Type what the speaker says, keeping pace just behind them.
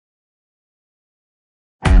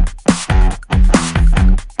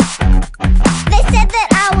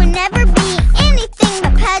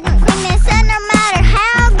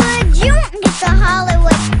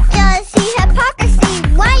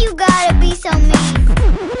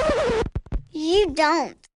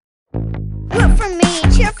don't. Root for me,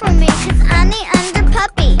 cheer for me, 'cause I'm the under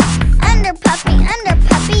puppy. Under puppy,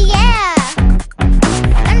 yeah.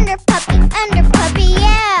 Under puppy,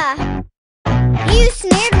 yeah. You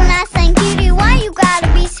sneered when I sang cutie. Why you gotta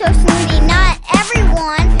be so snooty? Not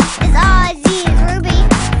everyone is Ozzy is Ruby.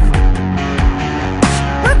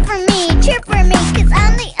 Root for me, cheer for me, 'cause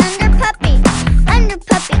I'm the under puppy. Under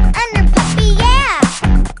puppy, yeah.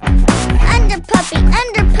 Under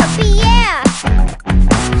puppy, yeah.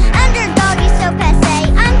 Underdog is so passe.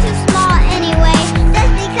 I'm too small anyway.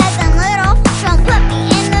 Just because I'm little, don't put me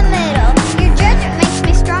in the middle. Your judgment makes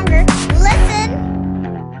me stronger. Listen,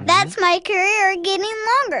 that's my career getting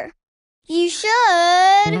longer. You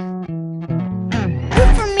should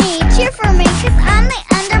root for me, cheer for me, 'cause I'm the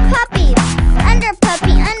under puppy. Under puppy.